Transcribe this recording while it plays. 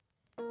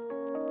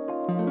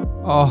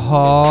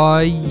Oh,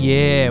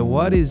 yeah.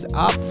 What is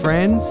up,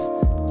 friends?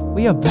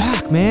 We are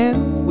back,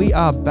 man. We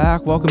are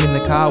back. Welcome in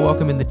the car,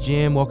 welcome in the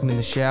gym, welcome in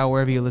the shower,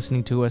 wherever you're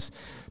listening to us.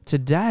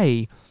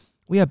 Today,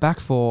 we are back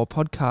for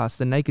podcast,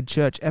 The Naked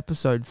Church,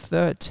 episode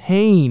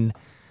 13.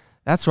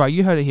 That's right,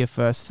 you heard it here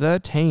first,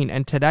 13.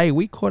 And today,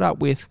 we caught up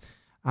with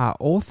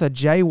author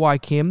J.Y.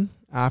 Kim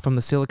from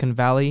the Silicon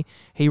Valley.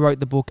 He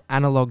wrote the book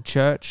Analog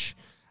Church.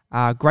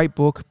 Great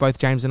book. Both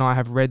James and I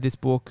have read this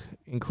book.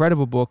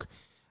 Incredible book.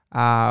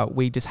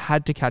 We just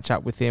had to catch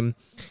up with him.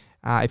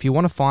 If you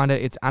want to find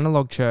it, it's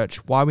Analog Church,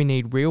 Why We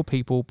Need Real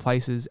People,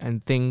 Places,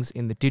 and Things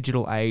in the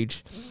Digital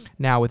Age.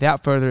 Now,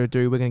 without further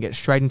ado, we're going to get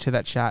straight into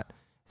that chat.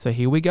 So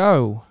here we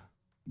go.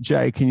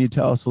 Jay, can you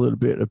tell us a little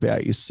bit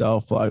about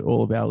yourself? Like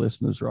all of our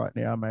listeners right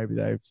now, maybe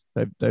they've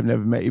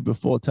never met you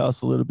before. Tell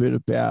us a little bit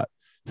about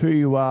who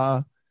you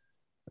are,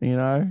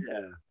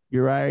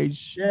 your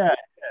age,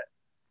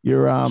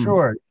 your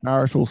Sure.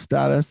 marital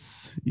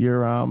status,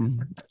 your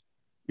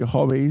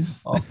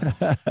hobbies,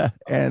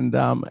 and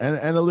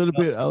a little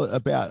bit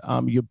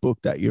about your book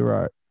that you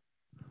wrote.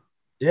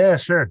 Yeah,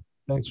 sure.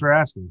 Thanks for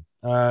asking.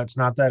 It's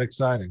not that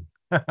exciting.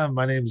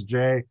 My name's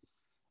Jay.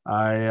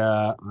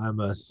 I'm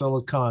a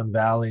Silicon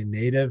Valley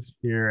native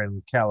here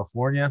in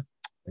California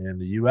in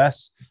the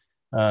US.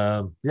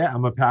 I'm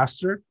a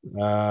pastor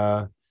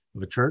of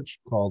a church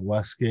called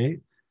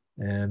Westgate,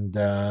 and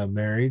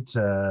married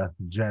to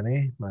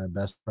Jenny, my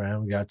best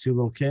friend. We got two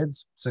little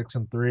kids, 6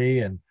 and 3,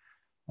 and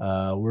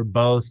we're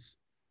both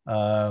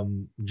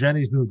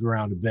Jenny's moved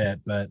around a bit,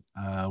 but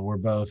we're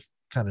both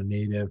kind of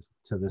native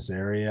to this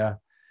area.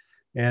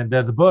 And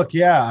the book,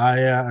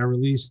 I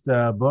released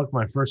a book,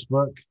 my first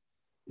book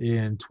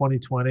in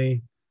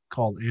 2020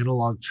 called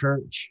Analog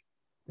Church.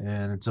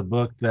 And it's a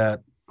book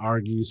that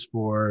argues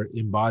for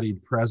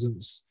embodied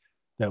presence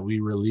that we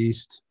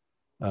released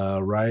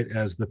right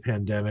as the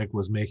pandemic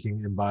was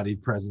making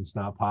embodied presence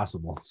not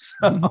possible.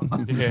 So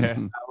Yeah.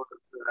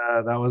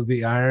 that was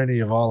the irony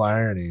of all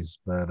ironies.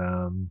 But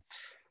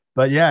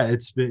yeah,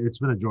 it's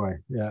been a joy.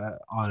 Yeah,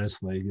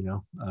 honestly,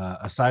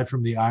 aside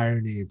from the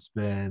irony, it's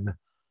been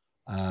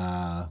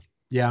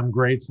I'm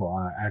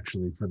grateful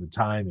actually for the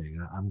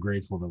timing. I'm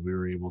grateful that we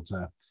were able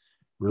to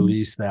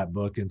release that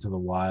book into the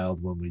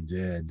wild when we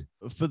did.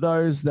 For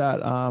those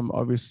that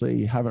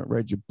obviously haven't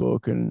read your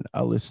book and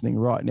are listening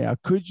right now,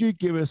 could you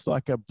give us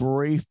like a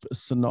brief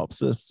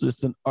synopsis,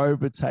 just an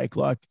overtake?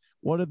 Like,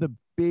 what are the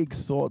big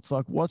thoughts?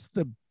 Like, what's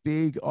the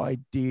big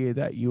idea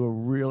that you are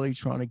really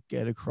trying to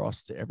get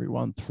across to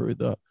everyone through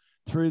the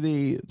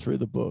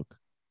book?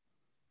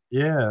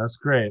 Yeah, that's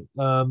great.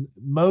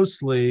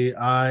 Mostly,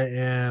 I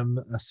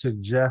am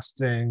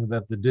suggesting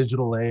that the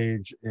digital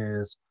age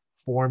is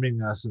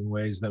forming us in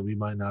ways that we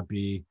might not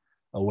be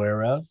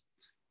aware of.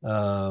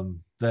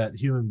 That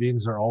human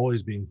beings are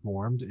always being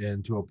formed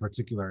into a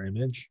particular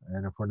image,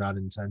 and if we're not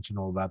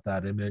intentional about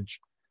that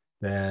image,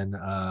 then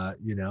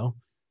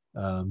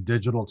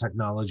digital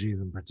technologies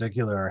in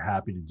particular are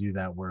happy to do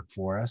that work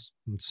for us.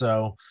 And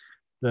so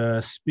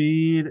the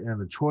speed and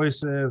the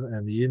choices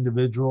and the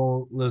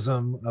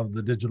individualism of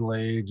the digital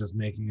age is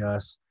making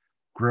us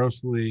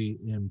grossly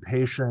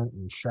impatient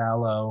and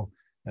shallow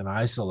and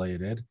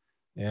isolated.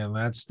 And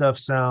that stuff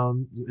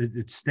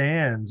it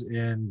stands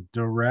in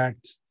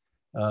direct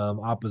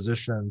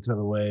opposition to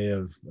the way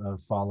of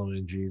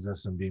following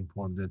Jesus and being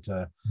formed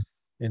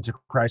into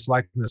Christ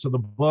likeness. So the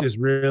book is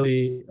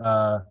really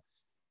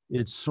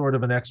it's sort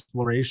of an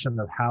exploration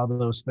of how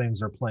those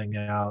things are playing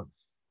out,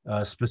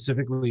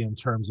 specifically in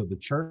terms of the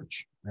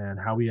church and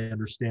how we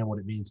understand what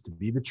it means to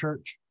be the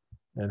church,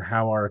 and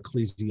how our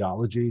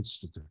ecclesiology, it's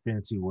just a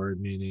fancy word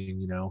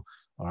meaning,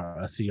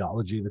 a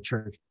theology of the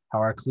church, how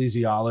our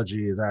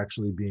ecclesiology is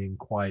actually being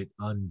quite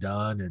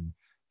undone and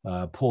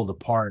pulled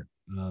apart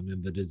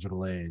in the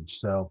digital age.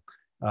 So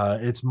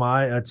it's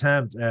my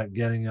attempt at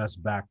getting us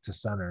back to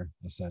center,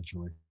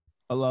 essentially.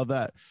 I love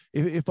that.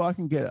 If I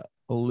can get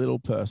a little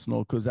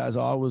personal, because as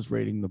I was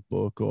reading the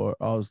book, or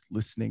I was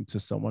listening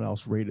to someone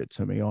else read it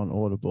to me on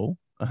Audible,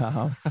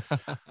 I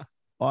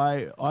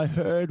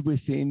heard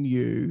within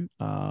you,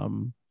 a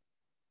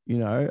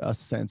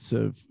sense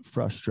of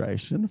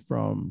frustration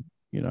from,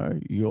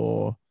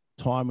 your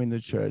time in the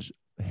church.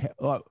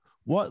 Like,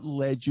 what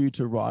led you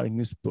to writing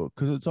this book?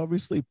 Because it's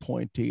obviously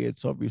pointy.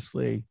 It's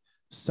obviously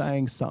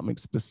saying something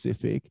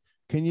specific.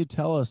 Can you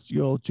tell us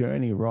your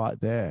journey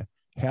right there?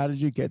 How did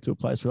you get to a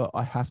place where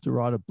I have to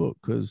write a book?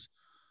 Because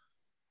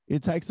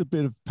it takes a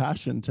bit of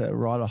passion to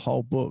write a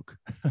whole book.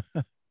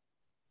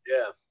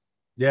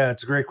 Yeah,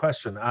 it's a great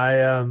question.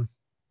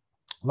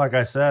 Like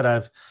I said,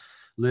 I've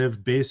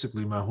lived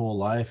basically my whole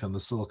life in the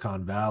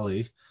Silicon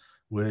Valley,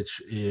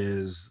 which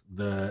is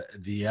the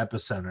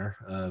epicenter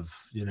of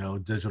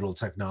digital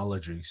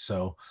technology.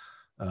 So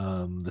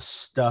the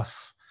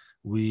stuff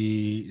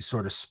we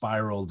sort of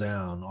spiral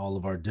down, all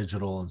of our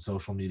digital and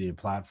social media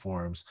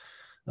platforms,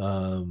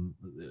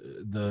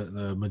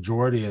 the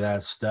majority of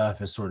that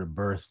stuff is sort of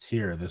birthed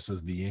here. This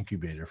is the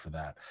incubator for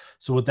that.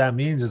 So what that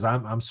means is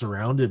I'm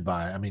surrounded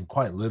by,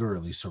 quite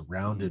literally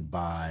surrounded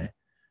by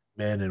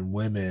men and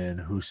women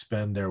who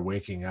spend their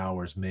waking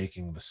hours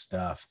making the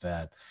stuff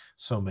that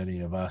so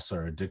many of us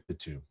are addicted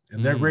to.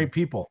 And they're great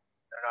people.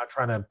 They're not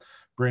trying to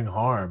bring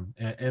harm.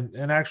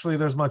 And actually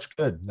there's much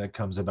good that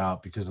comes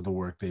about because of the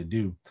work they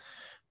do.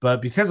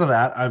 But because of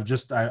that,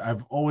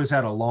 I've always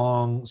had a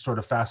long sort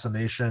of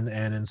fascination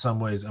and in some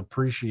ways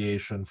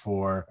appreciation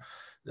for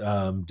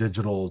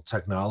digital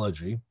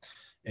technology.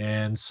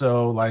 And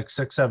so, like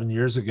 6, 7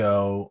 years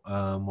ago,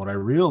 what I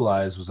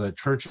realized was that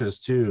churches,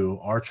 too,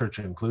 our church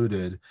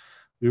included,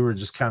 we were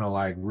just kind of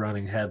like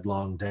running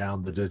headlong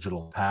down the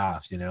digital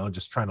path,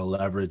 just trying to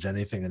leverage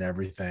anything and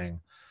everything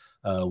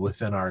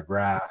within our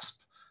grasp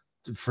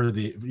for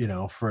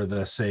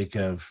the sake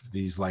of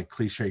these like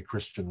cliche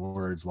Christian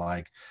words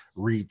like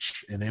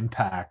reach and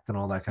impact and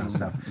all that kind of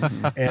stuff.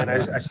 And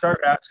I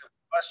started asking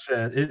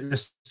question. It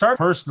started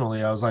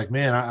personally. I was like,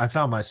 man, I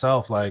found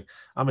myself like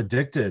I'm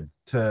addicted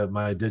to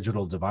my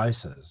digital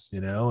devices,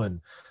 and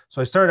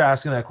so I started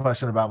asking that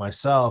question about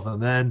myself,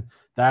 and then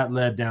that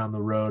led down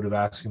the road of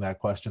asking that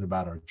question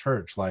about our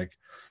church. Like,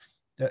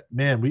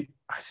 man,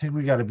 I think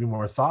we got to be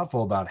more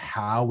thoughtful about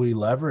how we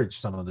leverage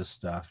some of this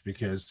stuff,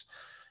 because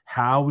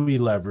how we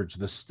leverage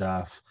this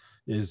stuff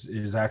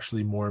is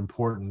actually more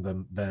important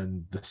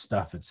than the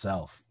stuff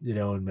itself,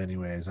 in many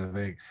ways. I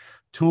think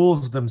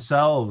tools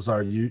themselves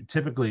are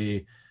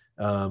typically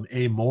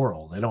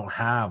amoral. They don't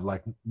have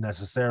like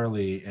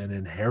necessarily an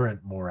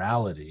inherent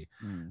morality.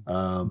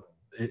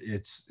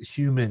 It's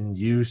human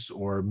use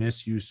or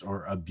misuse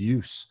or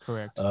abuse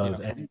Correct.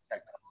 of any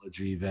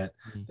technology that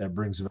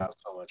brings about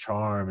so much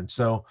harm. And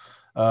so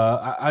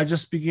I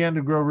just began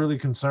to grow really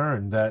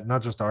concerned that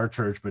not just our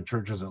church, but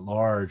churches at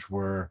large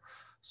were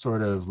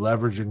sort of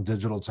leveraging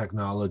digital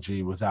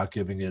technology without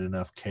giving it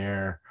enough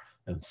care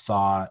and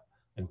thought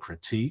and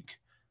critique.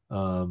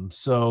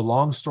 So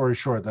long story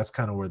short, that's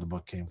kind of where the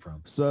book came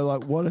from. So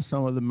like, what are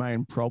some of the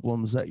main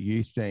problems that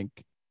you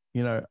think,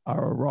 are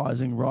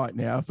arising right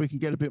now? If we can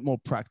get a bit more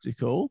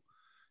practical,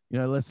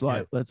 let's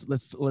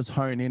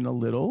hone in a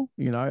little.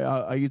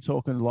 Are you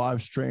talking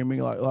live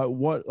streaming? Like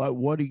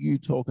what are you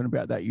talking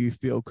about that you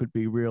feel could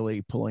be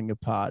really pulling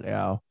apart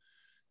our,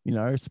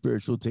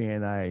 spiritual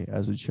DNA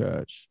as a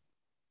church?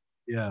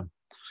 Yeah.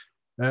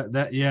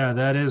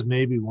 That is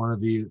maybe one of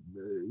the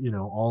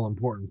all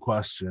important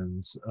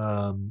questions.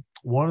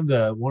 One of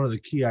the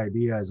key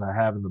ideas I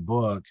have in the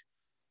book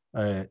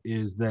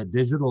is that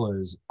digital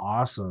is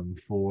awesome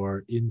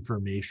for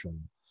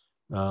information,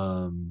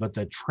 but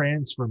the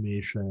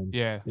transformation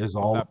is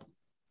all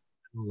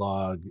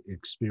analog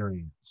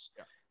experience.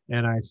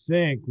 And I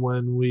think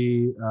when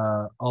we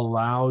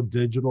allow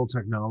digital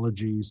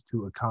technologies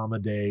to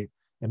accommodate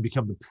and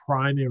become the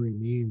primary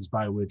means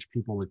by which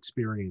people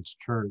experience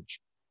church,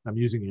 I'm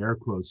using air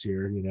quotes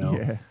here,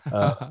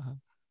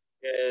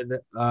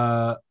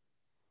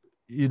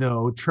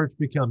 church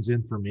becomes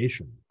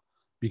information,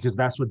 because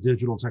that's what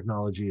digital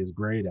technology is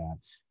great at.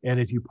 And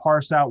if you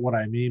parse out what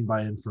I mean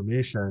by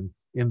information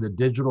in the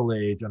digital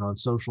age and on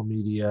social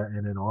media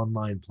and in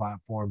online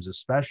platforms,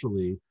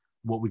 especially,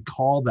 what we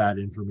call that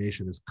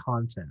information is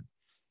content,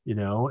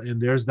 and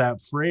there's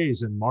that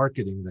phrase in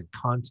marketing that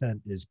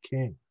content is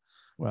king.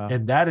 Wow.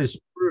 And that is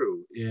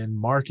true in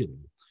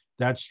marketing.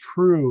 That's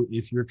true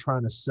if you're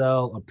trying to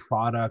sell a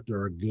product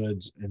or a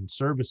goods and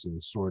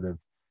services sort of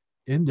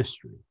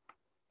industry.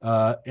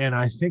 And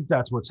I think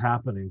that's what's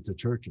happening to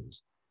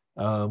churches.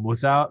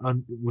 Without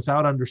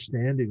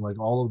understanding like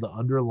all of the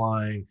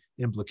underlying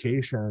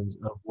implications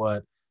of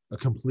what a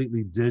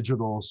completely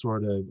digital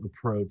sort of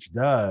approach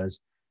does,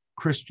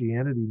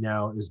 Christianity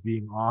now is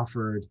being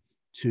offered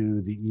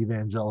to the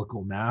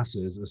evangelical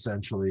masses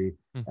essentially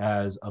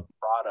as a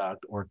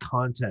product or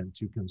content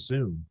to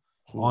consume,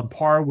 on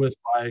par with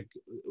like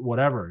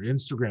whatever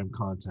Instagram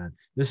content.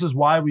 This is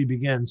why we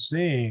began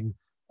seeing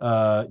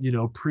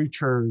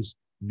preachers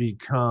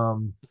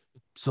become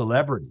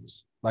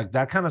celebrities, like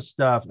that kind of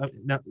stuff.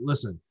 Now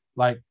listen,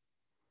 like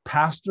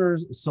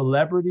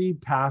celebrity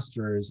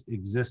pastors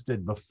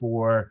existed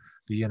before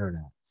the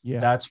internet. Yeah,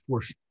 that's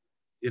for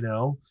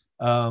sure.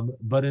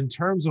 But in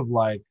terms of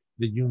like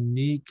the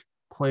unique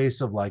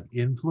place of like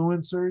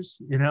influencers,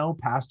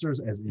 pastors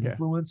as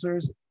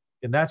influencers,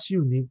 and that's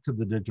unique to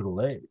the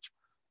digital age.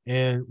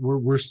 And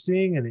we're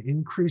seeing an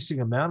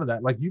increasing amount of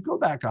that. Like you go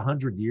back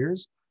 100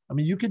 years, I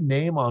mean, you could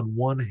name on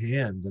one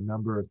hand the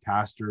number of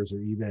pastors or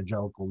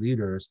evangelical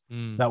leaders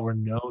that were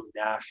known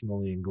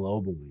nationally and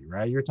globally,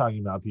 right? You're talking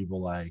about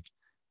people like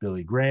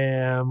Billy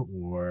Graham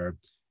or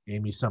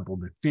Amy Semple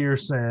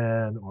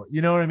McPherson, or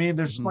you know what I mean?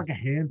 There's just like a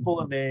handful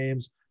of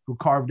names who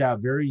carved out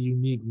very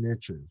unique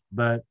niches.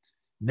 But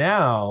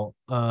now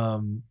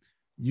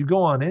you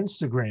go on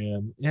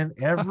Instagram and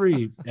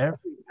every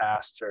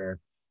pastor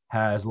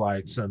has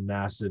like some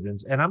massive,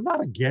 and I'm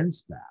not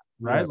against that,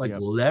 right?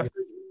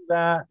 Leveraging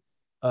that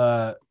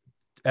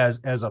as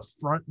a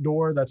front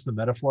door. That's the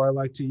metaphor I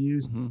like to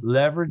use.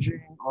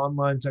 Leveraging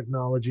online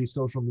technology,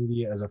 social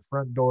media as a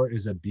front door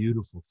is a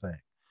beautiful thing.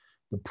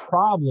 The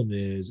problem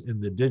is in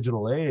the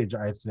digital age,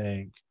 I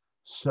think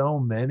so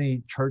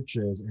many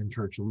churches and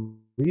church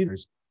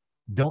leaders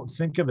don't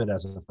think of it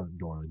as a front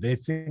door. They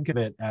think of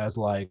it as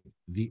like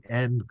the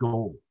end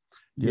goal,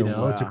 Yeah, to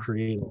wow.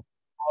 create a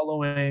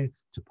following,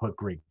 to put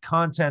great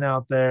content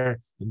out there.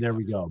 And there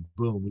we go.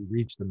 Boom, we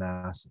reach the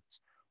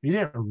masses. You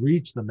didn't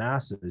reach the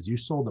masses. You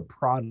sold a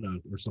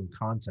product or some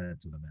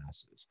content to the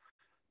masses.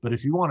 But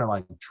if you want to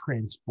like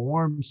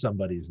transform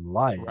somebody's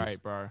life,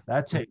 Right, bro.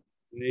 that takes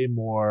way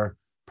more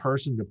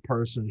person to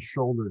person,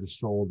 shoulder to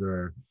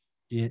shoulder,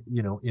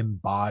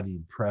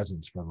 embodied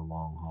presence for the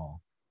long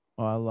haul.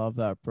 Oh, I love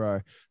that,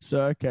 bro.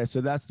 So, okay,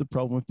 so that's the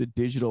problem with the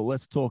digital.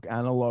 Let's talk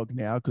analog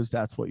now, because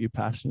that's what you're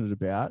passionate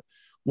about.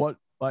 What,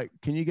 like,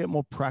 can you get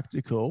more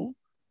practical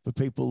for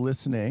people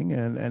listening,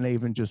 and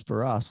even just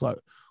for us? Like,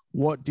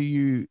 what do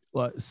you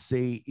like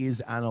see is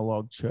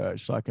analog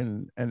church? Like,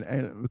 and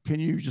can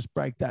you just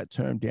break that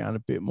term down a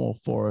bit more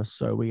for us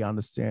so we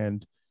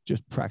understand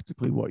just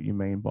practically what you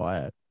mean by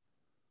it?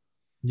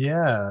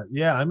 Yeah,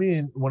 yeah. I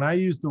mean, when I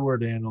use the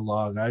word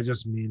analog, I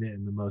just mean it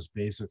in the most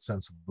basic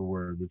sense of the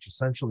word, which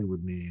essentially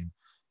would mean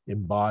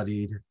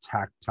embodied,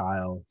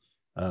 tactile,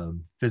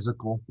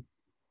 physical.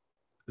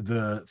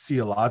 The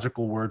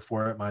theological word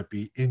for it might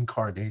be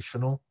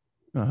incarnational.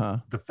 Uh-huh.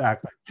 The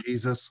fact that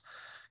Jesus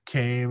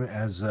came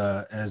as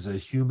a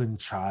human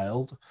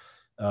child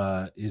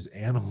is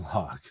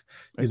analog.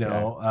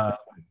 Okay.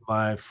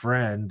 My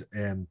friend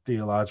and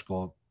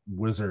theological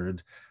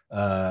wizard,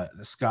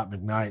 Scott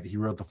McKnight, he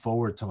wrote the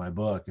foreword to my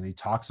book, and he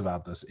talks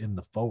about this in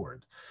the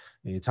foreword.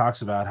 And he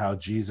talks about how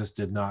Jesus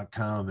did not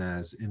come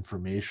as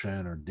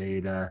information or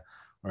data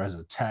or as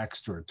a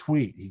text or a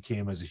tweet. He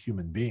came as a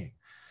human being.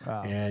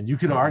 Wow. And you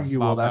could argue,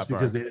 well, Love that's that, bro.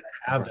 because they didn't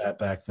have that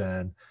back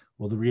then.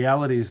 Well, the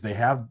reality is they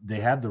had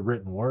the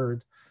written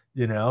word.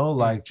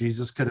 Like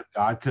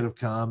God could have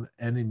come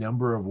any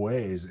number of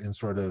ways in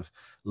sort of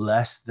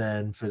less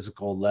than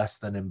physical, less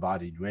than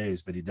embodied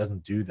ways, but he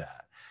doesn't do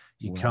that.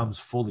 He Wow. comes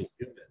fully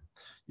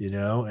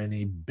human, and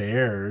he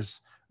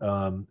bears.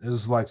 This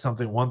is like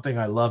one thing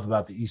I love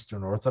about the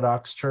Eastern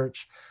Orthodox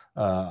Church.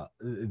 The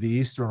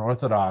Eastern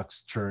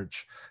Orthodox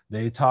Church,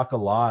 they talk a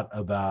lot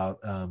about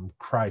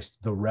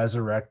Christ, the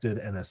resurrected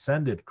and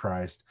ascended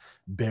Christ,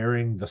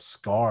 bearing the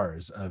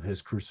scars of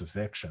his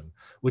crucifixion,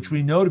 which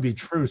we know to be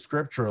true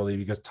scripturally,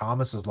 because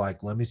Thomas is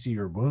like, let me see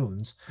your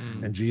wounds.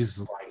 And Jesus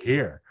is like,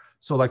 here.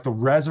 So like the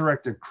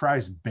resurrected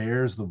Christ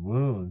bears the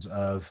wounds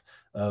of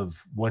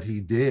what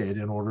he did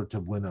in order to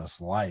win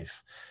us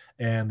life.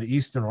 And the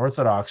Eastern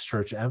Orthodox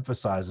Church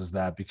emphasizes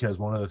that, because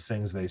one of the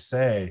things they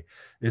say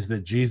is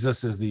that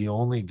Jesus is the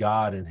only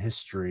God in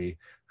history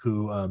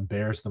who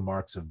bears the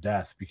marks of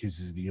death, because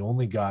he's the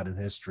only God in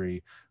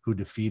history who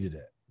defeated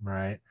it,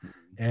 right?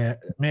 And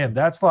man,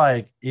 that's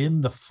like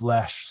in the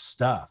flesh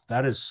stuff.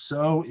 That is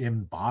so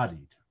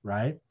embodied,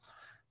 right?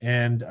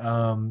 And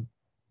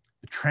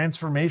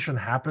transformation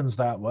happens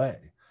that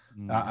way.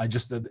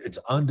 It's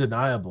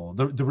undeniable.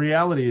 The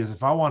reality is,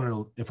 if I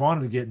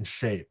wanted to get in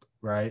shape,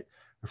 right?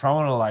 If I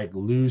want to like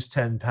lose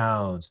 10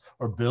 pounds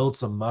or build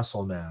some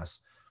muscle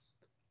mass,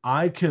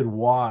 I could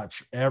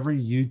watch every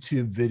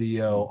YouTube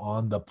video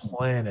on the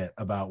planet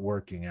about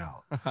working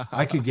out.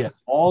 I could get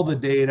all the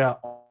data,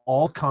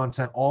 all the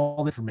content,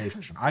 all the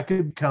information. I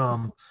could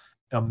become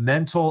a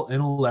mental,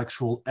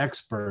 intellectual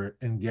expert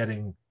in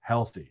getting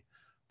healthy.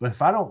 But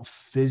if I don't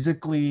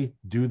physically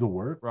do the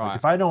work, like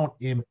if I don't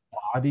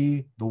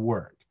embody the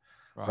work,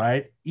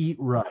 right? Eat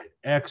right,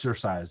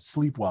 exercise,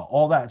 sleep well,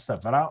 all that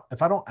stuff.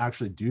 If I don't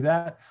actually do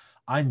that,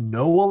 I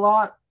know a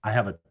lot. I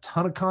have a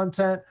ton of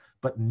content,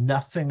 but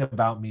nothing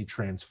about me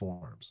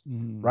transforms,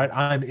 right?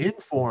 I'm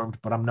informed,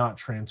 but I'm not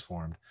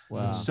transformed.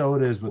 Wow. And so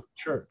it is with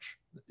church.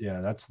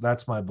 Yeah,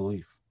 that's my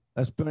belief.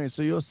 That's brilliant.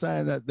 So you're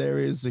saying that there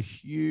is a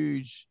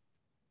huge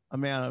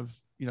amount of,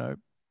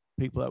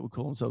 people that would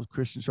call themselves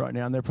Christians right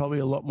now, and they're probably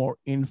a lot more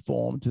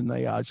informed than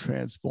they are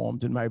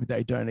transformed, and maybe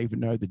they don't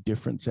even know the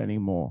difference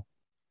anymore.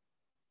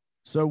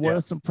 So what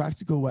are some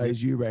practical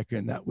ways you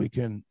reckon that we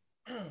can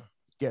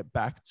get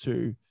back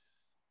to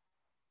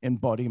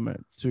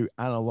embodiment, to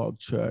analog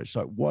church?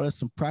 Like, what are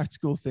some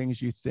practical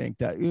things you think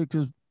that,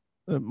 because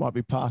there might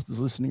be pastors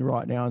listening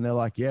right now and they're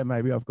like, yeah,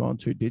 maybe I've gone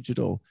too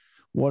digital.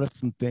 What are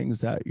some things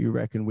that you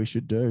reckon we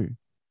should do?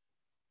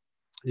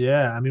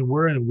 Yeah, I mean,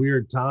 we're in a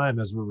weird time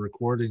as we're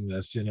recording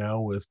this,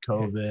 with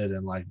COVID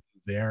and like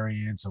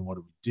variants, and what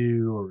do we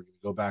do? Or we're going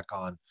to go back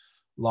on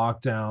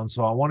lockdown.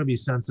 So I want to be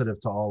sensitive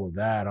to all of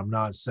that. I'm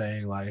not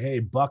saying like,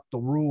 hey, buck the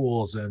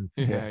rules and,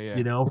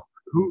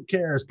 who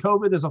cares?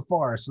 COVID is a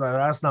farce.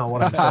 That's not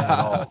what I'm saying at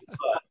all.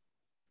 But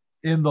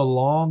in the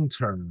long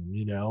term,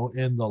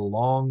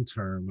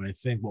 I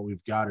think what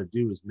we've got to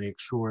do is make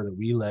sure that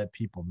we let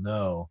people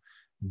know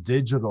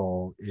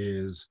digital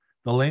is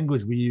the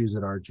language we use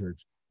at our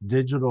church.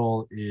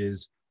 Digital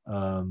is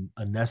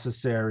a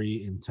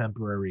necessary and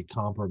temporary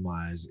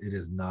compromise. It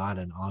is not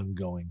an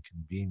ongoing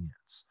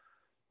convenience.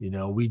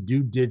 We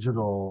do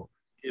digital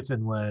if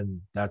and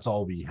when that's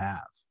all we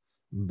have.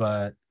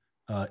 But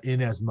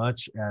in as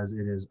much as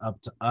it is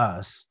up to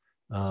us,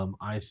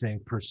 I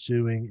think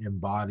pursuing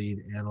embodied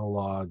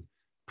analog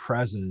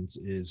presence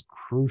is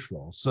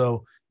crucial.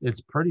 So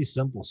it's pretty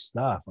simple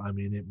stuff. I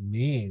mean, it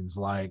means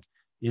like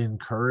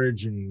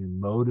encouraging and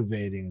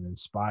motivating and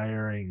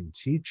inspiring and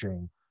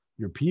teaching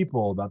your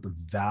people about the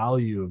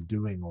value of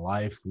doing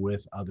life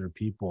with other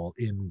people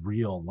in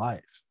real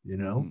life.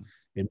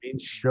 It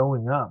means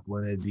showing up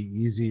when it'd be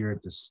easier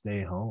to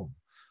stay home.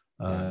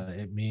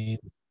 It means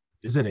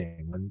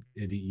visiting when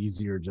it'd be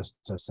easier just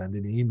to send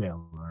an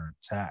email or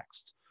a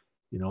text.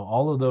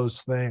 All of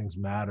those things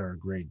matter a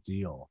great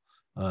deal.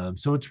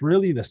 So it's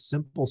really the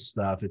simple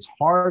stuff. It's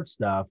hard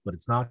stuff, but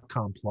it's not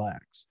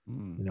complex.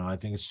 I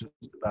think it's just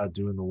about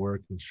doing the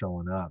work and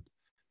showing up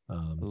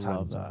time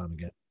and time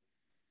again.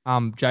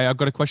 Jay, I've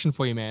got a question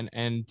for you, man.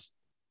 And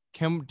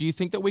do you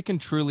think that we can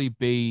truly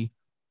be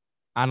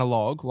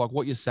analog? Like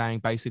what you're saying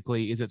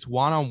basically is it's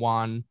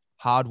one-on-one,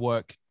 hard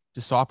work,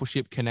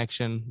 discipleship,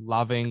 connection,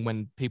 loving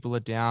when people are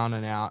down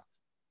and out.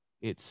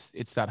 It's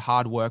that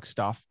hard work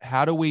stuff.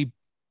 How do we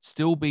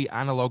still be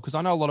analog? Because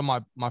I know a lot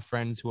of my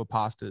friends who are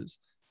pastors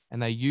and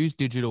they use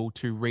digital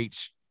to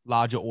reach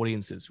larger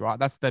audiences, right?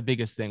 That's the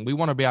biggest thing. We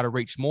want to be able to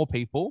reach more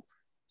people.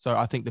 So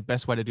I think the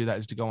best way to do that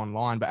is to go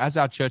online. But as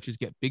our churches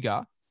get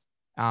bigger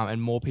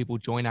and more people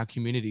join our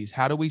communities,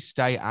 how do we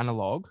stay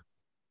analog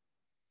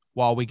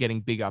while we're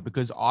getting bigger?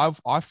 Because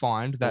I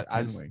find that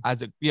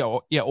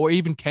or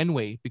even can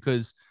we?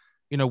 Because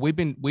we've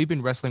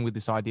been wrestling with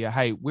this idea.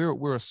 Hey,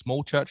 we're a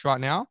small church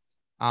right now,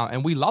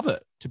 and we love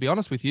it, to be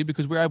honest with you,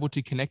 because we're able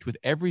to connect with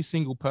every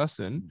single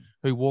person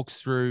who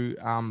walks through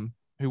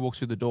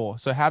the door.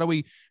 So how do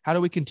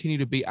we continue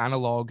to be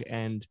analog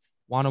and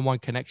one-on-one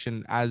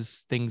connection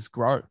as things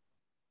grow?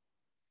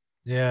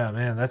 Yeah,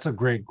 man, that's a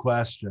great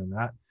question.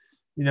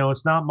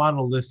 It's not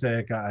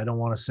monolithic. I don't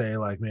want to say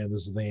like, man,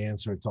 this is the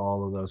answer to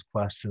all of those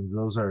questions.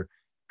 Those are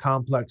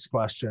complex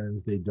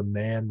questions. They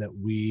demand that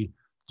we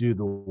do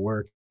the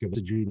work of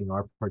educating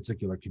our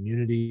particular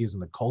communities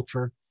and the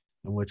culture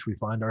in which we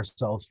find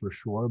ourselves, for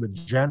sure. But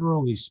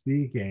generally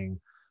speaking,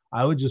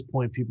 I would just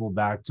point people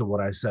back to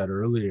what I said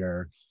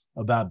earlier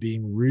about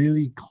being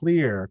really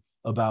clear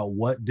about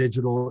what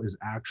digital is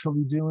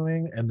actually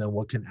doing and then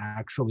what can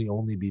actually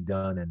only be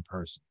done in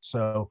person.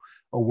 So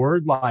a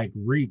word like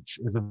reach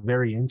is a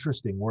very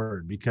interesting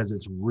word because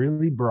it's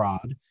really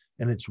broad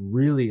and it's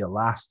really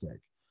elastic.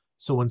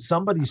 So when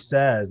somebody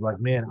says like,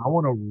 man, I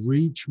want to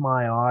reach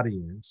my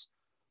audience,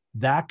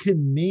 that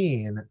can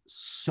mean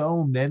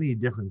so many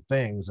different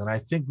things. And I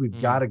think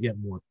we've got to get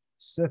more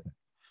specific.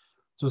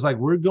 So it's like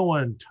we're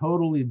going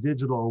totally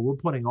digital. We're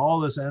putting all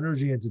this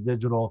energy into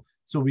digital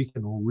so we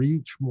can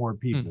reach more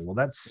people. Well,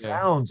 that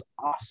sounds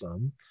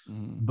awesome.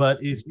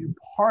 But if you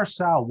parse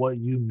out what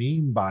you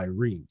mean by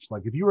reach,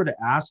 like if you were to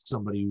ask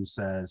somebody who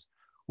says,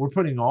 we're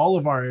putting all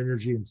of our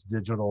energy into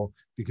digital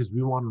because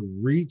we want to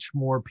reach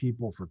more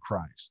people for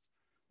Christ.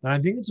 And I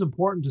think it's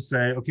important to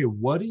say, okay,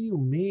 what do you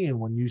mean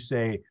when you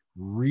say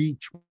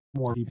reach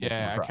more people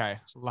for Christ? Okay.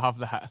 Love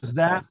that. Does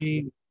that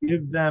mean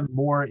give them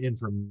more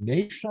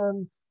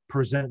information,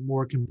 present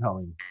more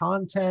compelling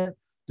content?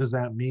 Does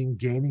that mean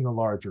gaining a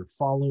larger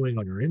following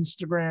on your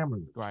Instagram or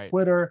your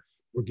Twitter,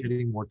 or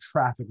getting more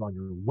traffic on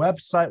your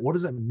website? What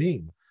does it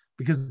mean?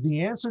 Because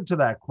the answer to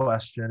that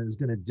question is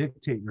going to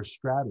dictate your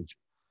strategy.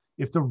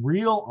 If the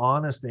real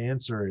honest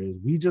answer is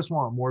we just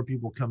want more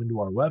people coming to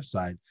our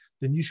website,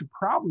 then you should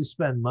probably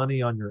spend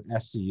money on your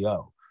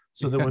SEO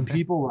so that when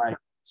people like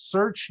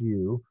search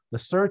you, the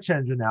search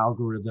engine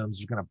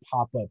algorithms are going to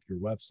pop up your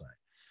website.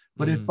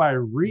 But if by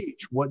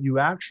reach, what you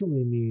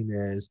actually mean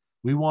is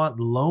we want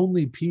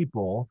lonely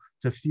people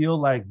to feel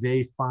like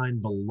they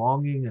find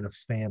belonging in a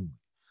family,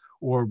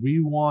 or we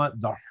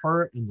want the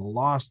hurt and the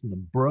lost and the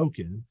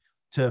broken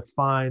to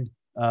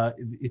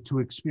to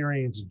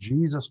experience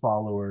Jesus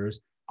followers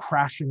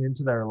crashing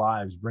into their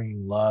lives,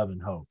 bringing love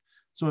and hope.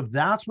 So if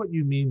that's what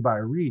you mean by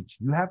reach,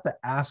 you have to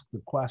ask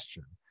the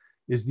question,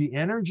 is the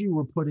energy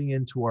we're putting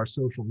into our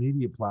social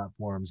media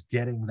platforms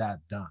getting that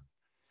done?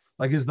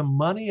 Like, is the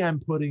money I'm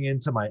putting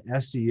into my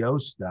SEO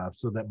stuff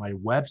so that my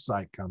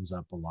website comes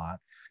up a lot,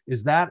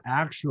 is that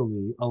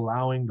actually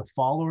allowing the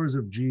followers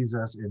of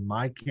Jesus in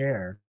my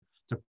care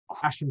to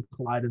crash and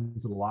collide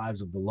into the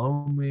lives of the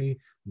lonely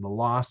and the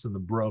lost and the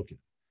broken?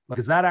 Like,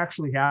 is that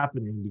actually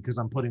happening because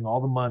I'm putting all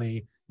the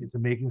money into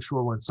making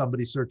sure when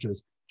somebody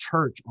searches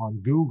church on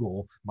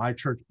Google, my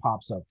church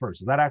pops up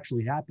first? Is that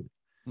actually happening?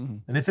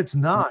 And if it's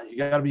not, you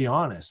got to be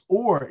honest.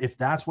 Or if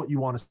that's what you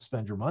want to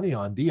spend your money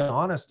on, be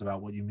honest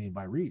about what you mean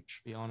by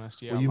reach. Be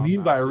honest. Yeah. What you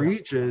mean by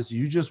reach is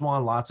you just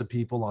want lots of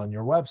people on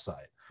your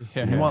website.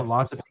 You want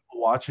lots of people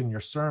watching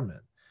your sermon.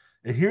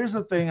 And here's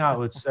the thing I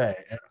would say,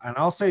 and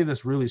I'll say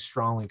this really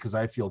strongly because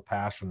I feel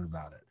passionate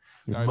about it.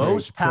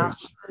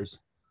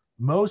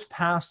 Most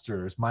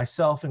pastors,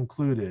 myself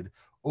included,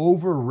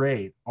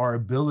 overrate our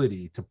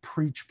ability to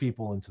preach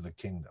people into the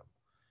kingdom.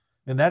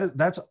 And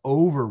that's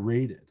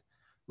overrated.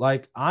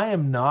 Like, I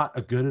am not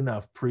a good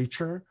enough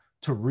preacher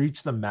to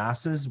reach the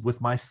masses with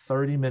my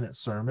 30-minute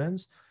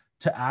sermons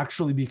to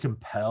actually be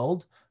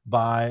compelled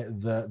by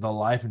the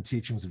life and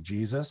teachings of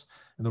Jesus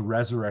and the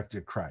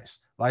resurrected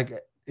Christ.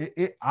 Like,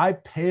 I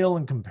pale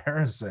in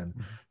comparison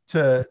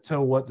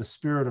to what the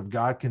Spirit of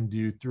God can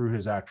do through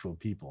his actual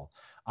people.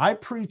 I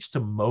preach to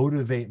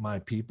motivate my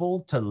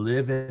people to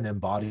live and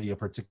embody a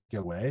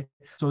particular way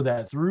so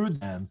that through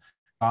them,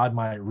 God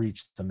might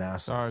reach the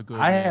masses. So good,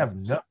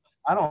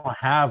 I don't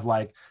have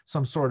like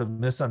some sort of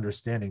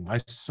misunderstanding. My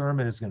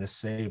sermon is going to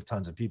save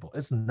tons of people.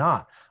 It's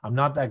not. I'm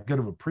not that good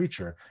of a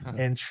preacher.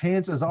 And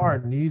chances are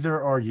neither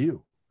are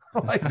you.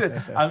 Like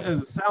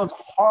it sounds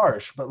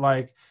harsh, but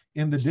like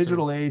in the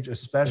digital age,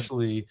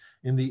 especially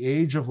in the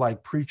age of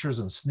like preachers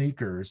and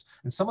sneakers,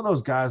 and some of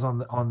those guys on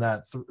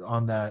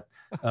that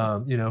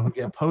who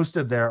get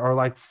posted there are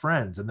like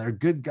friends and they're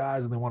good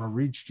guys and they want to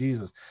reach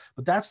Jesus,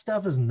 but that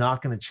stuff is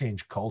not going to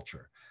change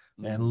culture.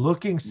 And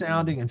looking,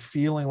 sounding, and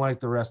feeling like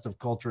the rest of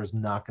culture is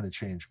not going to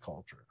change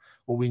culture.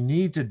 What we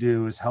need to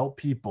do is help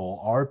people,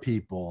 our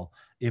people,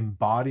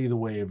 embody the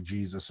way of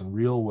Jesus in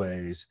real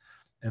ways,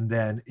 and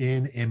then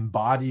in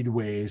embodied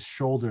ways,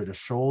 shoulder to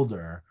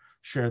shoulder,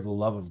 share the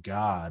love of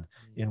God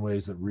in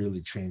ways that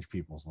really change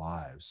people's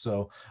lives.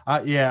 So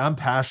I'm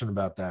passionate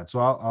about that. So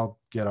I'll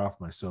get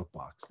off my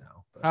soapbox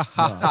now.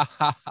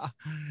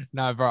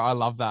 No, bro, I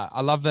love that.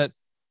 I love that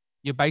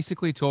you're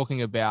basically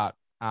talking about,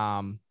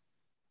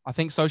 I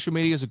think social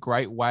media is a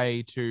great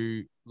way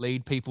to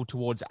lead people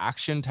towards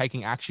action,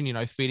 taking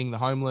action, feeding the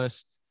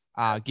homeless,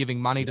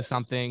 giving money to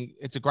something.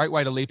 It's a great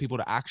way to lead people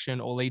to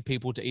action or lead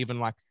people to even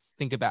like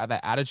think about their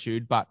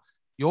attitude. But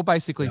you're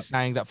basically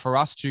saying that for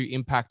us to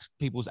impact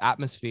people's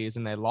atmospheres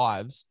and their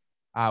lives,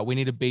 we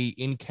need to be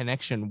in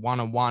connection,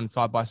 one-on-one,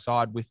 side by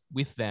side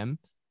with them.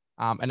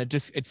 And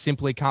it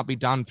simply can't be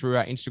done through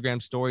our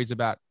Instagram stories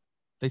about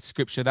this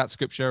scripture, that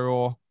scripture,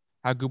 or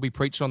how good we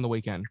preached on the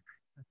weekend.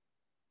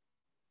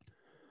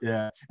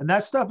 Yeah, and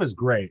that stuff is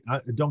great.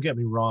 Don't get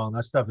me wrong,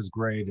 that stuff is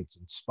great. It's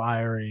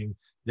inspiring.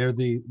 They're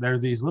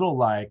these little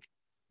like,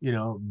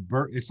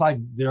 it's like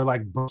they're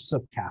like bursts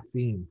of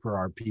caffeine for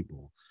our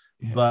people.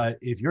 Yeah. But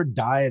if your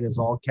diet is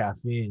all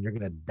caffeine, you're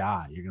gonna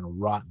die. You're gonna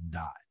rot and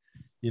die.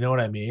 You know what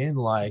I mean?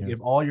 Like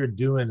if all you're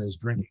doing is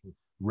drinking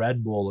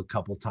Red Bull a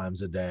couple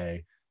times a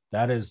day,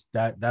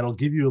 that'll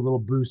give you a little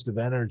boost of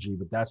energy,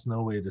 but that's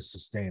no way to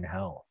sustain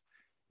health.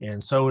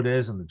 And so it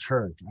is in the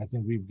church. I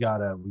think we've got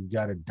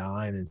to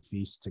dine and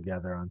feast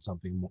together on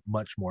something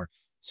much more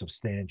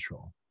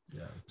substantial.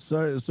 Yeah.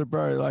 So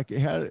bro, like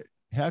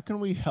how can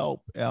we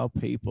help our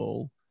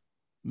people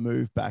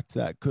move back to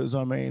that? Because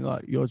I mean,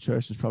 like your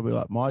church is probably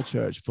like my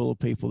church, full of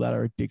people that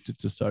are addicted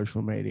to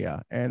social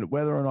media, and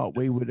whether or not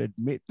we would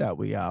admit that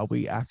we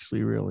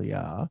actually really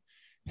are.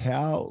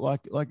 How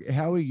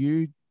how are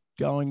you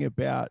going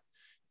about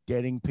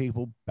getting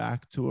people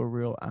back to a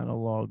real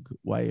analog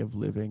way of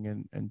living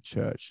and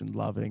church and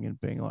loving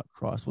and being like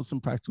Christ? What's some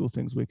practical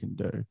things we can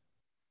do?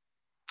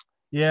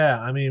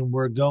 Yeah, I mean,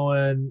 we're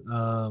going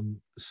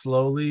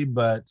slowly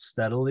but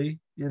steadily,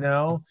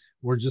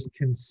 we're just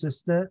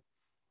consistent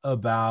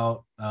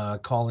about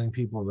calling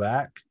people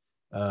back.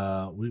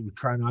 We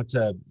try not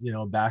to,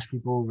 bash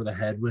people over the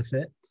head with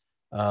it.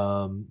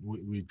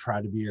 We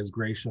try to be as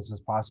gracious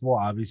as possible.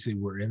 Obviously,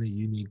 we're in a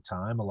unique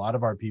time. A lot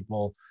of our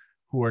people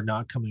who are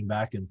not coming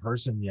back in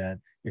person yet,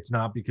 it's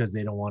not because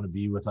they don't want to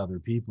be with other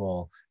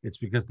people. It's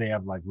because they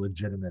have like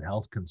legitimate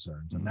health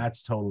concerns, and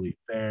that's totally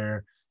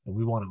fair. And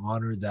we want to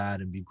honor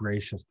that and be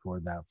gracious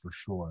toward that for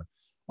sure.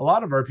 A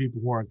lot of our people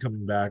who aren't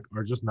coming back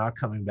are just not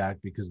coming back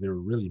because they were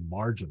really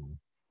marginal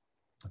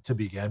to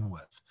begin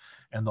with.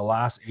 And the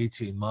last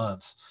 18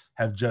 months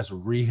have just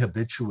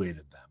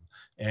rehabituated them,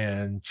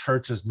 and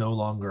church is no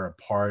longer a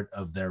part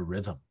of their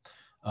rhythm.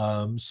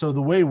 So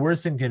the way we're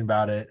thinking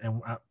about it,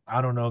 and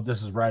I don't know if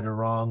this is right or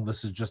wrong,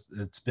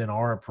 it's been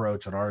our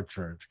approach at our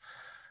church.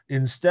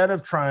 Instead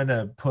of trying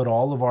to put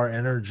all of our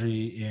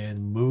energy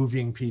in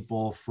moving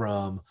people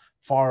from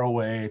far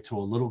away to a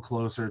little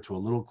closer, to a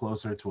little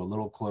closer, to a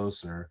little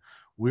closer,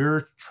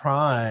 we're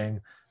trying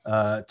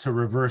to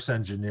reverse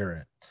engineer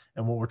it.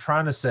 And what we're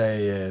trying to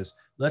say is,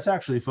 let's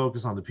actually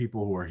focus on the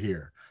people who are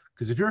here.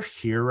 Because if you're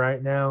here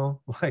right now,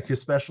 like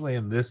especially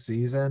in this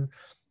season,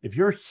 if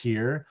you're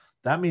here,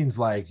 that means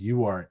like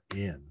you are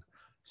in.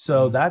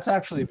 So that's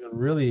actually been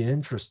really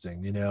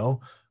interesting.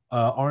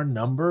 Our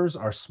numbers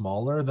are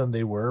smaller than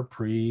they were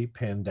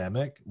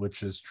pre-pandemic,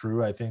 which is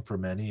true, I think, for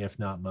many, if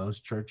not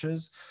most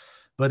churches.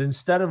 But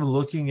instead of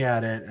looking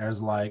at it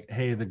as like,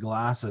 hey, the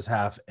glass is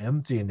half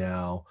empty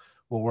now,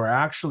 what we're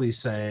actually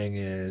saying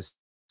is,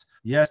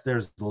 yes,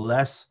 there's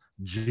less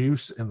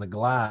juice in the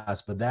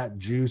glass, but that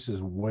juice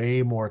is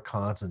way more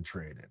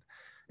concentrated.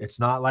 It's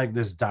not like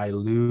this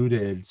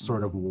diluted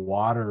sort of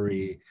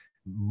watery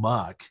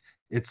muck.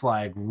 It's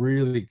like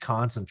really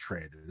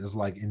concentrated. It's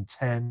like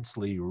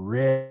intensely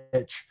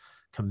rich,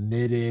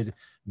 committed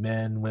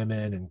men,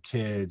 women, and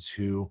kids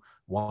who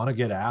want to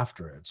get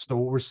after it. So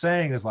what we're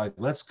saying is like,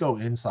 let's go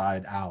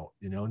inside out,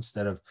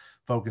 instead of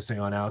focusing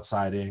on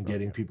outside in,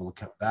 getting people to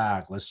come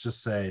back. Let's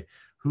just say,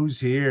 who's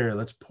here?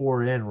 Let's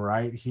pour in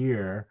right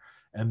here,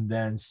 and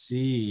then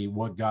see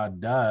what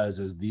God does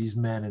as these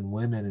men and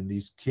women and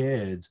these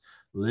kids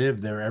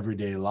live their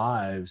everyday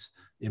lives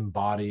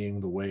embodying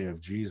the way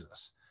of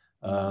Jesus.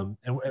 And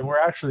we're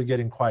actually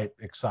getting quite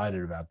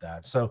excited about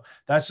that. So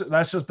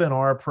that's just been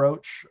our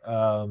approach.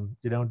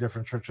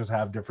 Different churches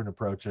have different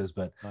approaches,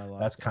 but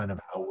that's kind of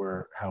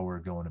how we're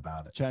going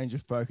about it. Change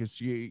of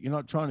focus. You're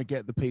not trying to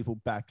get the people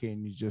back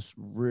in. You're just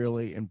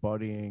really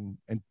embodying,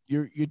 and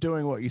you're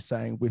doing what you're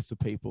saying with the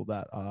people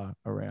that are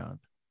around.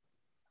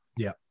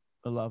 Yeah,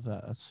 I love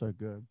that. That's so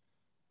good.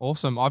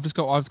 Awesome. I've just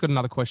got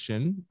another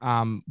question.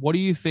 What do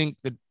you think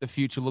that the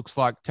future looks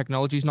like?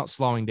 Technology is not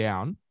slowing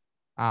down.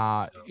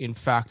 In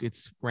fact,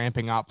 it's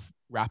ramping up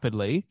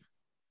rapidly.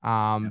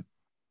 And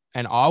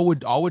I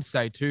would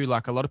say too,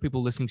 like a lot of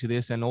people listening to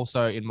this, and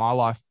also in my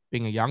life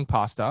being a young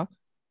pastor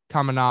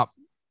coming up,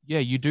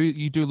 you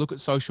do look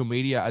at social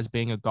media as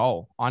being a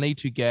goal. I need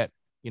to get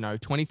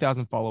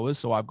 20,000 followers,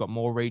 so I've got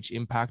more reach,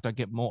 impact, I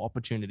get more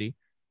opportunity.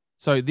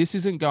 So this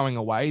isn't going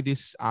away.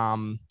 These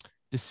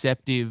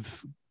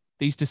deceptive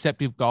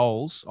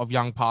goals of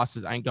young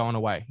pastors ain't going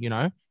away.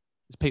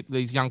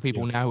 These young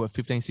people now who are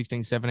 15,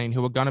 16, 17,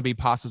 who are going to be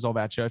pastors of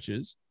our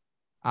churches.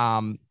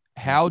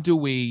 How do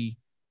we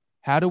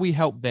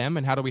help them,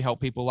 and how do we help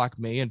people like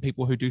me and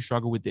people who do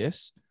struggle with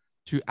this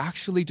to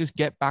actually just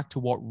get back to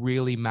what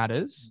really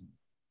matters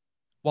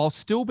while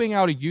still being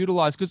able to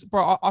utilize? Because,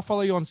 bro, I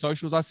follow you on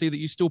socials. I see that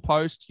you still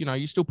post,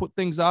 you still put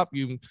things up,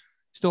 you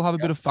still have a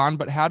bit of fun,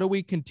 but how do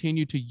we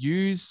continue to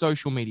use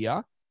social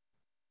media,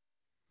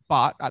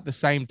 but at the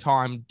same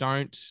time,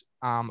 don't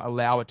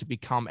allow it to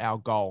become our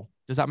goal?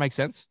 Does that make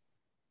sense?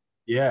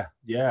 Yeah,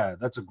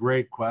 that's a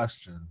great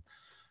question.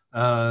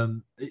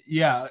 Again,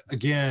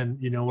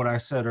 what I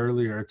said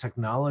earlier,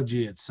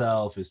 technology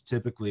itself is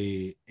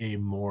typically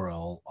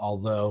amoral,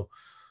 although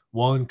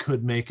one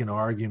could make an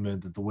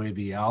argument that the way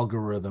the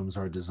algorithms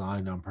are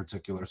designed on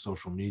particular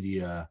social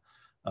media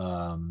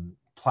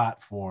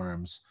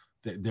platforms,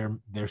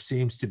 there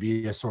seems to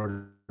be a sort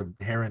of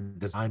inherent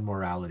design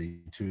morality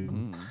to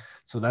them.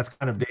 So that's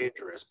kind of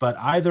dangerous. But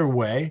either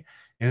way,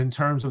 in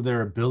terms of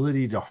their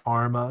ability to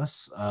harm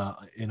us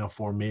in a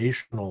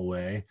formational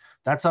way,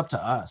 that's up to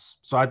us.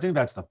 So I think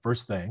that's the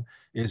first thing,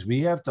 is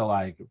we have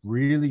to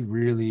really,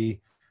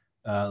 really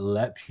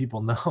let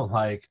people know,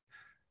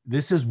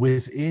 this is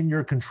within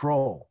your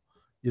control.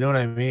 You know what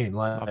I mean?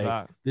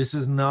 This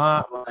is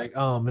not like,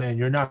 oh man,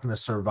 you're not going to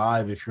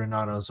survive if you're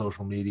not on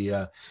social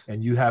media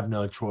and you have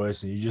no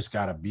choice and you just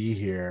got to be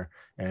here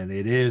and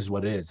it is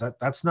what it is.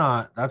 That's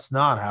not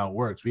how it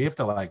works. We have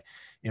to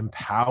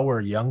empower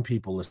young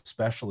people,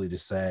 especially, to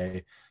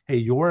say, hey,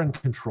 you're in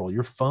control.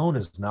 Your phone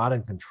is not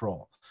in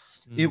control.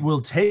 It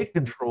will take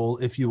control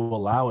if you will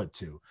allow it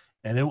to.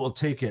 And it will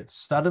take it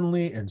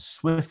suddenly and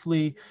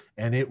swiftly,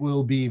 and it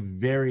will be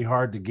very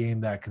hard to gain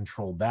that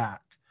control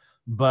back.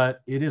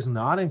 But it is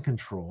not in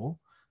control,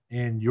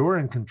 and you're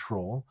in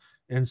control.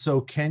 And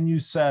so can you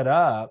set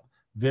up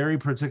very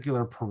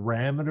particular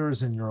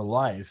parameters in your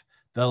life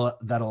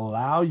that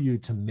allow you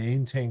to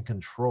maintain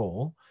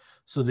control,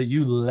 so that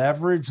you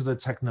leverage the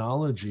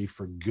technology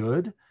for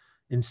good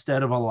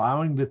instead of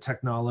allowing the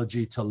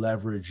technology to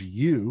leverage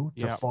you,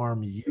 to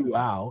farm you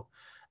out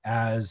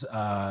as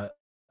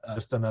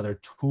just another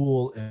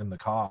tool in the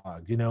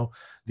cog.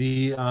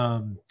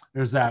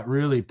 There's that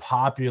really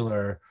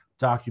popular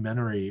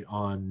documentary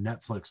on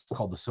Netflix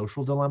called The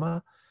Social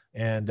Dilemma.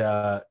 And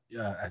I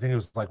think it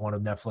was one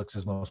of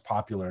Netflix's most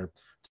popular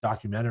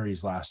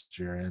documentaries last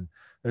year. And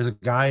there's a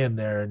guy in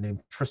there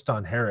named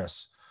Tristan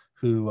Harris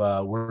who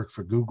worked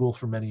for Google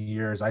for many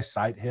years. I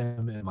cite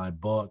him in my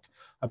book.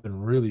 I've been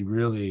really,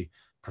 really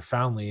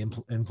profoundly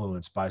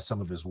influenced by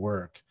some of his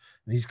work.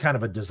 And he's kind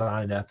of a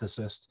design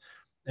ethicist.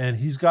 And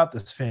he's got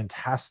this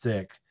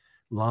fantastic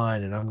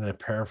line, and I'm going to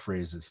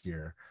paraphrase it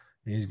here.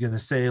 And he's going to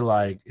say,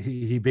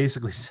 he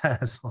basically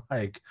says,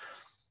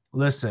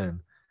 listen,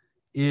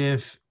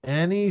 if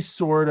any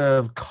sort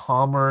of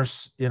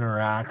commerce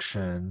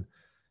interaction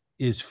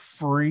is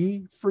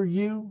free for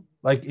you,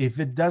 if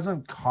it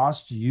doesn't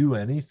cost you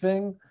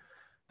anything,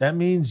 that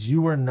means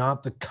you are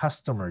not the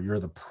customer, you're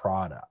the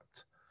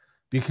product,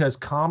 because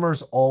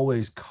commerce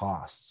always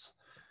costs.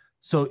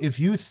 So if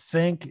you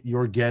think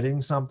you're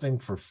getting something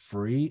for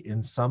free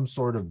in some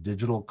sort of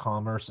digital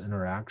commerce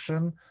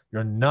interaction,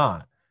 you're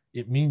not.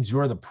 It means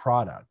you're the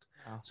product.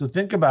 Wow. So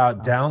think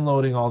about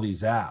downloading all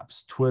these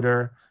apps,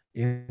 Twitter,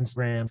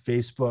 Instagram,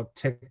 Facebook,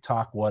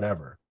 TikTok,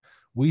 whatever.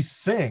 We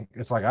think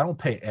it's I don't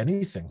pay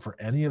anything for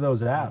any of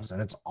those apps, and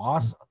it's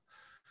awesome.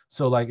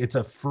 So it's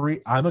a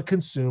free, I'm a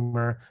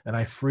consumer and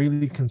I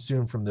freely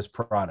consume from this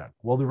product.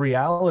 Well, the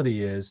reality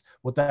is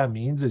what that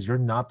means is you're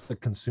not the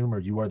consumer,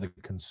 you are the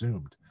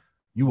consumed.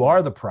 You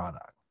are the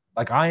product.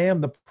 I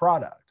am the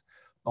product.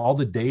 All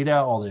the data,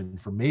 all the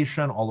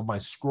information, all of my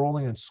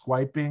scrolling and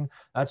swiping,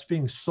 that's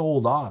being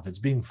sold off. It's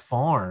being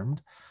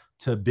farmed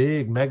to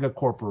big mega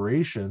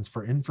corporations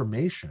for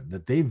information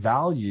that they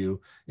value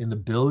in the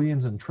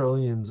billions and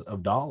trillions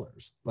of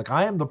dollars.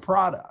 I am the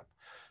product.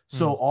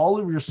 So all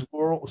of your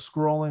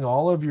scrolling,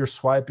 all of your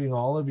swiping,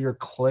 all of your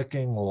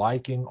clicking,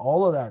 liking,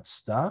 all of that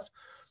stuff,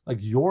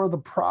 you're the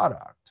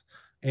product.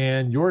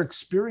 And your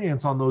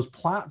experience on those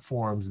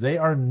platforms, they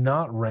are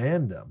not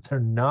random.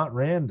 They're not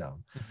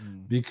random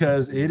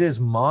because it is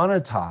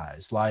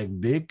monetized.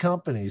 Like big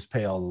companies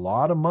pay a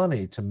lot of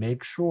money to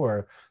make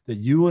sure that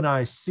you and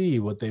I see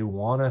what they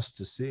want us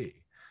to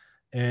see.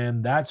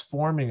 And that's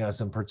forming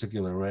us in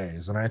particular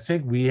ways. And I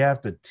think we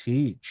have to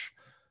teach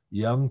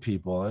young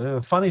people.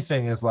 The funny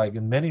thing is, like,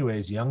 in many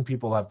ways, young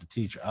people have to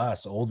teach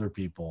us, older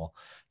people,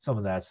 some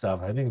of that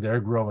stuff. I think they're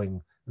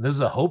growing, and this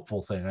is a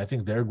hopeful thing. I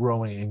think they're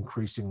growing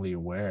increasingly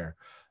aware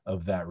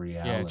of that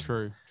reality. Yeah,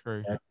 true.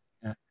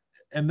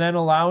 And then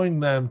allowing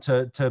them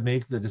to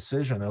make the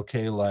decision,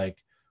 okay,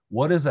 like,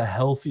 what is a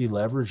healthy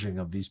leveraging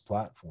of these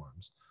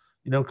platforms?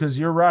 Because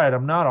you're right.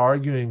 I'm not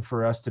arguing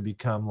for us to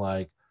become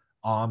like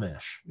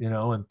Amish,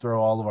 and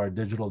throw all of our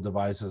digital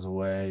devices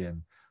away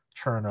and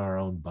churn our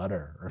own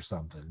butter or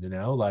something,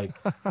 like,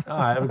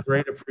 I have a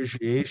great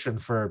appreciation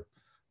for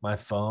my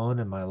phone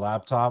and my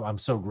laptop. I'm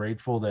so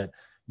grateful that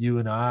you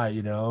and I,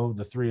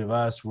 the three of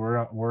us,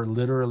 we're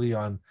literally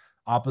on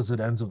opposite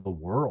ends of the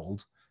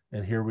world.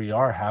 And here we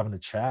are having a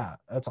chat.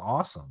 That's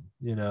awesome,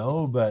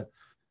 but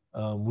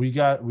we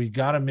got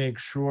to make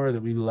sure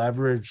that we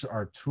leverage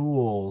our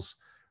tools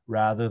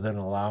rather than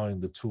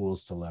allowing the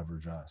tools to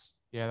leverage us.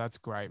 Yeah, that's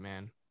great,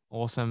 man.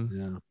 Awesome.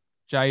 Yeah.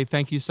 Jay,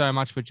 thank you so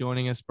much for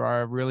joining us,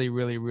 bro. Really,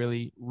 really,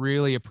 really,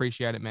 really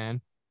appreciate it,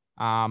 man.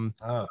 You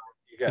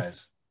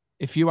guys.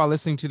 If you are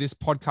listening to this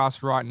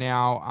podcast right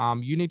now,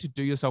 you need to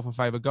do yourself a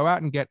favor. Go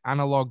out and get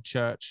Analog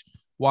Church,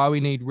 Why We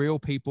Need Real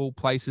People,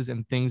 Places,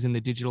 and Things in the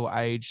Digital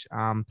Age.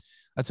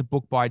 That's a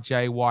book by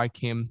J.Y.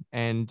 Kim.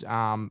 And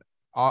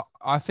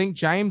I think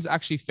James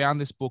actually found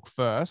this book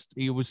first.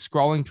 He was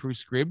scrolling through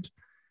Scribd,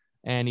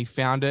 and he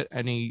found it,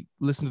 and he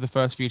listened to the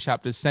first few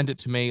chapters, sent it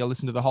to me. I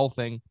listened to the whole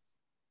thing,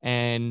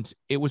 and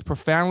it was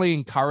profoundly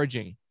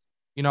encouraging.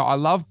 I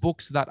love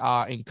books that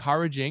are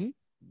encouraging,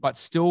 but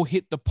still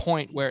hit the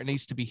point where it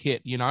needs to be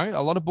hit.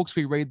 A lot of books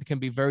we read can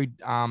be very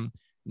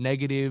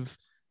negative,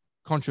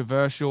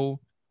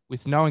 controversial,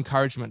 with no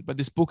encouragement. But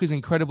this book is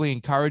incredibly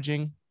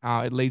encouraging.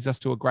 It leads us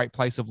to a great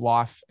place of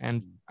life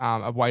and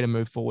a way to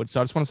move forward. So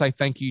I just want to say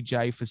thank you,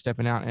 Jay, for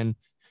stepping out and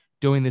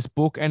doing this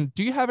book. And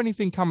do you have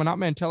anything coming up,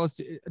 man? Tell us.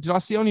 Did I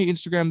see on your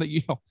Instagram that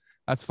you?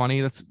 That's funny.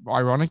 That's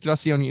ironic. Did I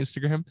see on your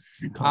Instagram?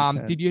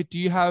 Do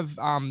you have?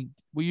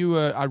 Were you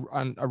a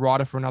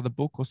writer for another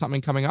book or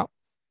something coming up?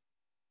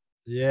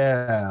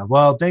 Yeah.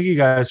 Well, thank you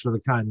guys for the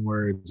kind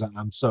words.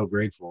 I'm so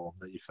grateful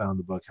that you found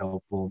the book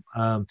helpful.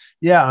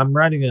 Yeah, I'm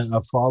writing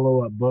a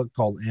follow-up book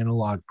called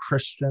Analog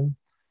Christian,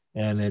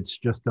 and it's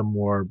just a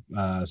more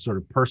sort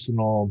of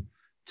personal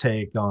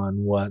take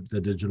on what the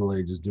digital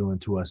age is doing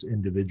to us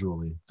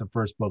individually. The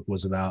first book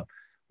was about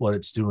what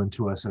it's doing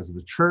to us as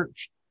the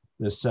church.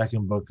 The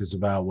second book is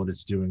about what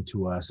it's doing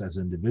to us as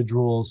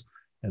individuals,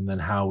 and then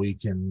how we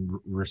can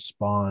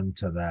respond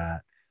to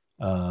that.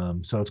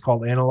 So it's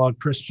called Analog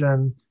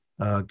Christian,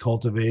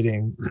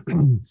 Cultivating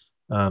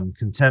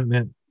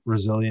Contentment,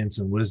 Resilience,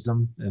 and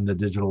Wisdom in the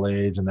Digital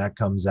Age. And that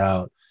comes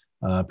out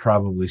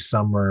probably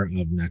summer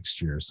of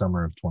next year,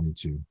 summer of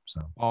 22.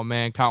 So, oh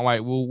man, can't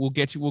wait. We'll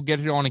get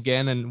it on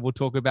again, and we'll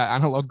talk about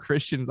Analog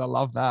Christians. I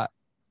love that.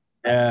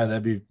 Yeah,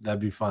 that'd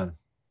be fun.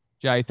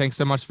 Jay, thanks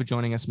so much for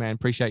joining us, man.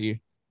 Appreciate you.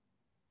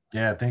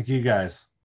 Yeah, thank you guys.